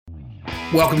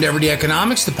Welcome to Everyday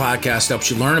Economics, the podcast that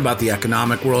helps you learn about the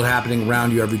economic world happening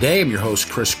around you every day. I'm your host,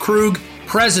 Chris Krug,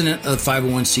 president of the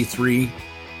 501c3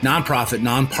 nonprofit,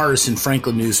 nonpartisan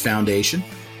Franklin News Foundation.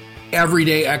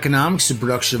 Everyday Economics is a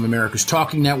production of America's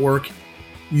Talking Network.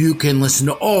 You can listen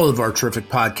to all of our terrific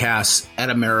podcasts at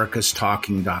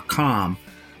americastalking.com.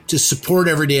 To support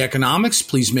Everyday Economics,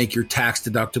 please make your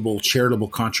tax-deductible charitable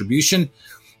contribution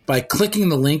by clicking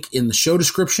the link in the show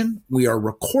description. We are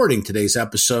recording today's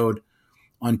episode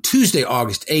on Tuesday,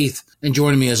 August 8th. And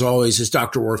joining me, as always, is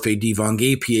Dr. Orphe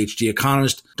Divounguy, PhD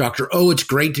economist. Dr. O, it's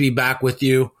great to be back with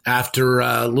you after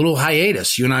a little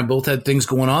hiatus. You and I both had things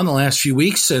going on the last few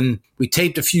weeks, and we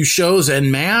taped a few shows en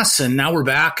masse, and now we're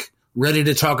back ready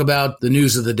to talk about the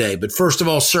news of the day. But first of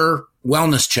all, sir,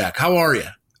 wellness check. How are you?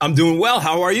 I'm doing well.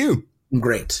 How are you? I'm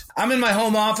great. I'm in my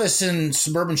home office in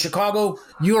suburban Chicago.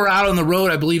 You are out on the road,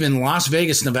 I believe, in Las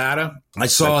Vegas, Nevada. I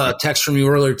saw a text from you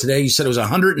earlier today. You said it was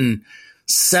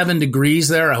 107 degrees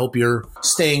there. I hope you're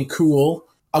staying cool.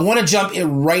 I want to jump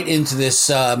right into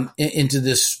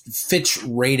this Fitch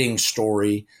rating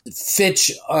story. Fitch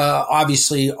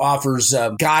obviously offers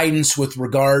guidance with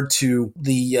regard to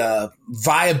the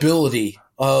viability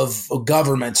of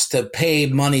governments to pay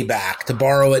money back, to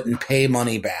borrow it and pay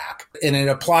money back. And it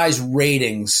applies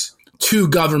ratings to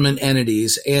government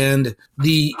entities. And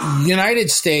the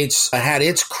United States had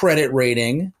its credit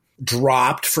rating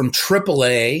dropped from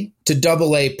AAA to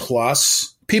AA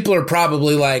plus. People are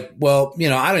probably like, well,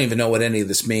 I don't even know what any of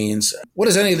this means. What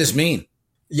does any of this mean?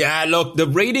 Yeah, look, the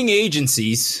rating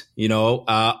agencies,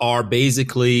 are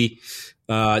basically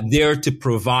there to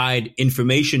provide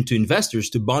information to investors,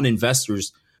 to bond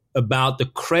investors, about the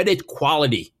credit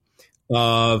quality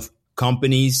of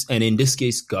companies, and in this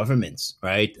case, governments,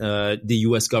 right? The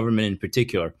U.S. government in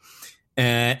particular.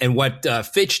 And what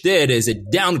Fitch did is it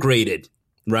downgraded,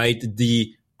 right,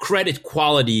 the credit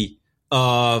quality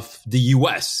of the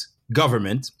U.S.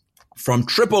 government from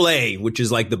AAA, which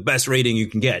is like the best rating you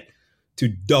can get, to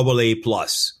AA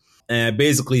plus,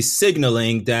 basically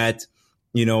signaling that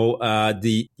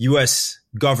the U.S.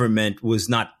 government was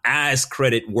not as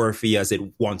credit worthy as it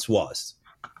once was.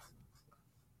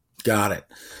 Got it.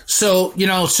 So,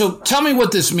 so tell me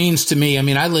what this means to me. I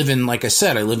mean, I live in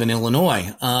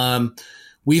Illinois.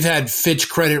 We've had Fitch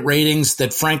credit ratings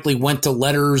that frankly went to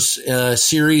letters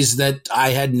series that I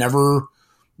had never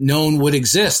known would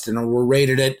exist, and were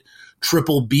rated at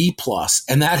BBB plus.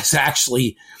 And that is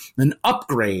actually an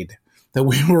upgrade that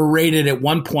we were rated at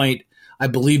one point, I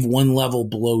believe, one level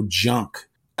below junk.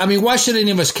 I mean, why should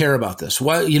any of us care about this?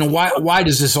 Why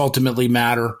does this ultimately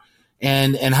matter?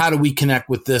 And how do we connect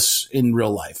with this in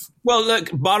real life? Well, look,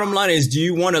 bottom line is, do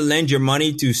you want to lend your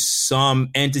money to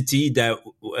some entity that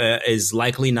is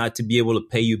likely not to be able to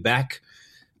pay you back?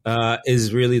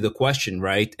 Is really the question,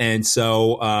 right? And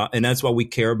so, and that's why we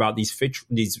care about these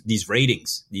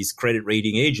ratings, these credit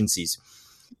rating agencies.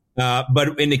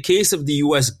 But in the case of the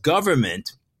U.S.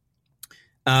 government,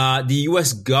 the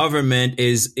U.S. government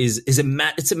it's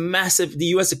a massive. The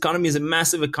U.S. economy is a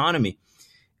massive economy.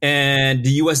 And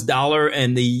the U.S. dollar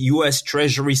and the U.S.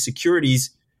 Treasury securities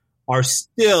are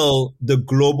still the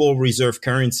global reserve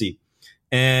currency.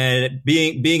 And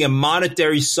being a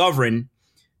monetary sovereign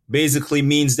basically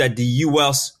means that the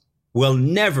U.S. will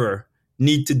never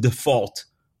need to default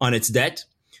on its debt.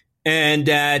 And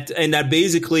that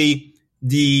basically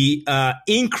the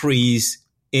increase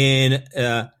in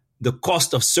the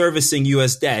cost of servicing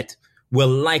U.S. debt will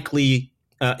likely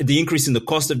the increase in the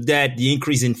cost of debt, the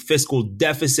increase in fiscal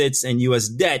deficits and U.S.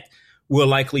 debt will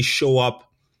likely show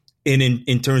up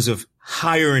in terms of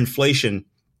higher inflation,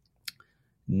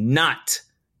 not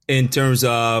in terms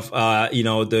of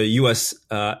the U.S.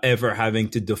 Ever having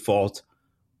to default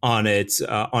on its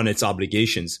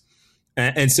obligations.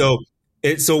 And so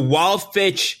while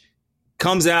Fitch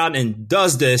comes out and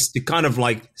does this to kind of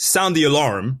like sound the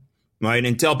alarm, right,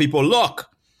 and tell people, look,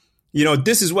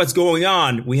 this is what's going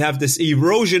on. We have this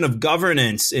erosion of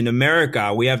governance in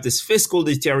America. We have this fiscal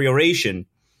deterioration.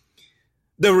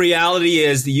 The reality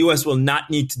is the U.S. will never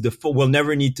need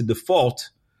to default.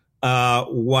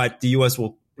 What the U.S.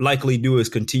 will likely do is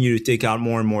continue to take out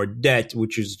more and more debt,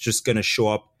 which is just going to show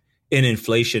up in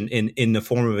inflation in the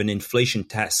form of an inflation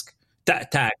tax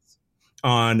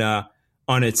on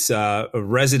its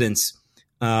residents.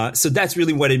 So that's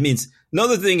really what it means.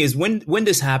 Another thing is when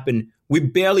this happened, we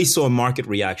barely saw a market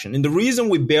reaction. And the reason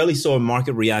we barely saw a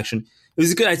market reaction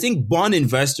is because I think bond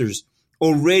investors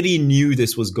already knew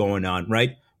this was going on,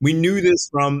 right? We knew this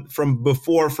from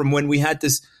before, from when we had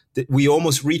this, we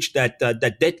almost reached that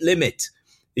debt limit,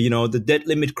 the debt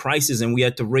limit crisis, and we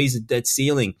had to raise the debt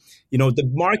ceiling. The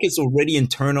markets already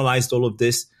internalized all of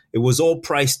this. It was all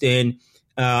priced in.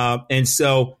 And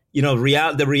so,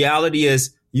 the reality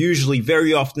is usually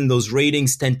very often those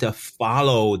ratings tend to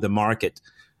follow the market,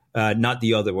 not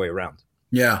the other way around.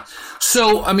 Yeah.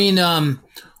 So, I mean,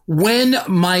 when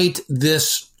might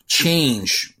this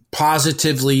change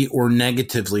positively or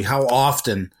negatively? How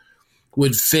often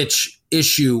would Fitch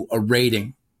issue a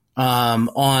rating on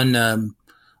the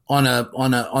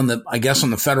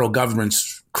federal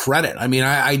government's credit? I mean,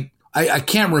 I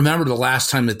can't remember the last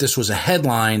time that this was a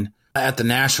headline at the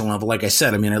national level. Like I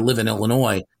said, I mean, I live in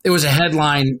Illinois. It was a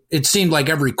headline. It seemed like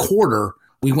every quarter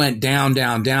we went down,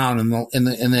 and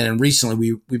then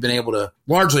recently we've been able to,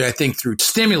 largely I think through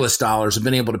stimulus dollars, have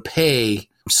been able to pay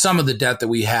some of the debt that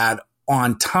we had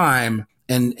on time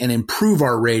and improve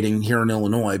our rating here in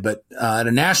Illinois. But at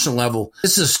a national level,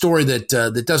 this is a story that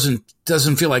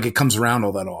doesn't feel like it comes around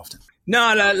all that often.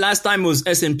 No, last time was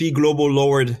S&P Global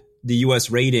lowered the U.S.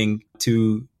 rating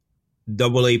to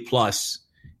AA+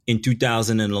 in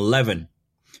 2011,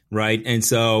 right? And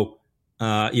so,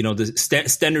 the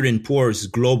Standard & Poor's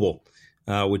Global,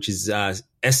 which is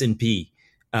S&P,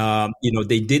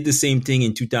 they did the same thing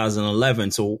in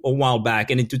 2011, so a while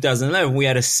back. And in 2011, we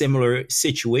had a similar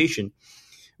situation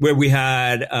where we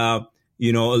had, a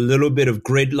little bit of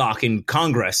gridlock in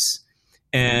Congress,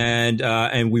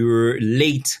 and we were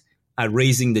late at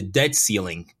raising the debt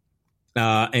ceiling,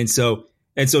 and so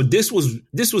this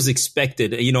was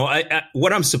expected.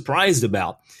 What I'm surprised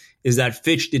about is that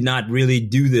Fitch did not really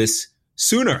do this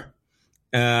sooner.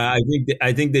 I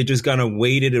think they just kind of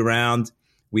waited around.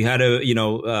 We had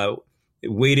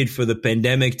waited for the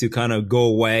pandemic to kind of go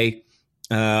away.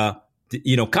 The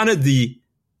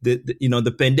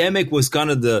pandemic was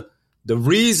kind of the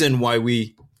reason why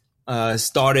we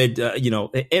started.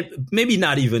 Maybe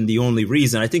not even the only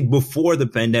reason. I think before the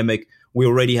pandemic, we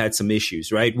already had some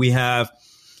issues, right? We have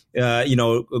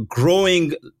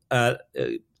growing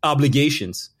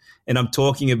obligations. And I'm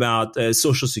talking about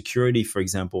Social Security, for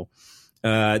example,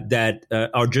 that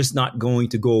are just not going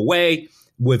to go away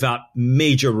without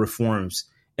major reforms.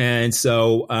 And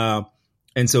so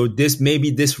this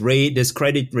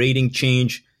credit rating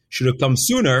change should have come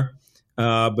sooner,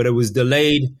 but it was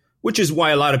delayed, which is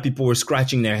why a lot of people were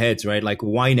scratching their heads, right? Like,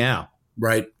 why now?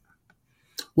 Right.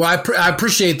 Well, I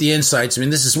appreciate the insights. I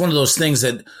mean, this is one of those things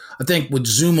that I think would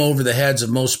zoom over the heads of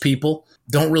most people.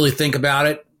 Don't really think about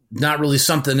it. Not really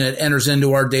something that enters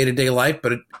into our day-to-day life,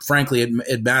 but frankly,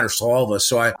 it matters to all of us.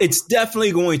 So it's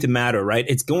definitely going to matter, right?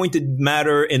 It's going to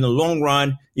matter in the long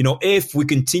run. If we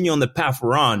continue on the path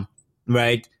we're on,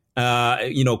 right?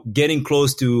 Getting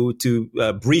close to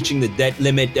breaching the debt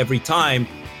limit every time,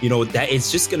 that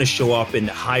it's just going to show up in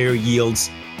higher yields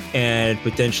and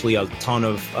potentially a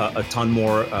ton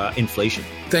more inflation.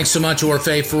 Thanks so much,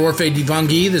 Orphe. For Orphe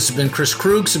Divounguy, this has been Chris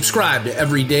Krug. Subscribe to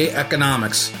Everyday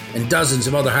Economics and dozens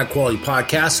of other high-quality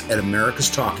podcasts at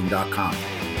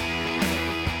americastalking.com.